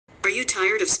you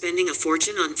tired of spending a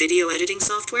fortune on video editing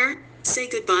software? Say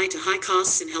goodbye to high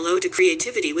costs and hello to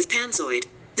creativity with Panzoid.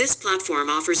 This platform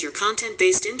offers your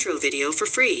content-based intro video for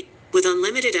free, with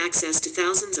unlimited access to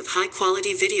thousands of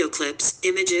high-quality video clips,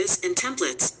 images, and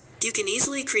templates. You can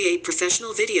easily create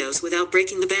professional videos without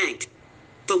breaking the bank.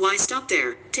 But why stop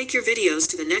there? Take your videos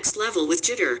to the next level with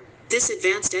Jitter. This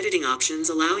advanced editing options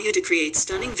allow you to create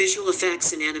stunning visual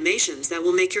effects and animations that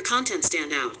will make your content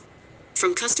stand out.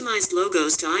 From customized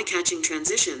logos to eye-catching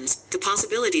transitions, the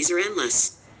possibilities are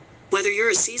endless. Whether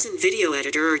you're a seasoned video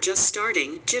editor or just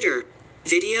starting, Jitter,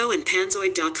 Video and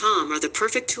Panzoid.com are the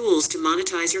perfect tools to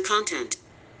monetize your content.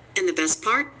 And the best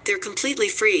part? They're completely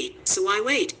free, so why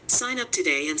wait? Sign up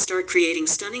today and start creating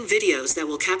stunning videos that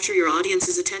will capture your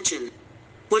audience's attention.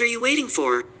 What are you waiting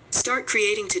for? Start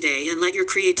creating today and let your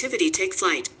creativity take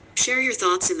flight. Share your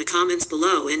thoughts in the comments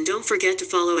below and don't forget to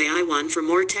follow AI1 for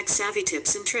more tech-savvy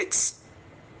tips and tricks.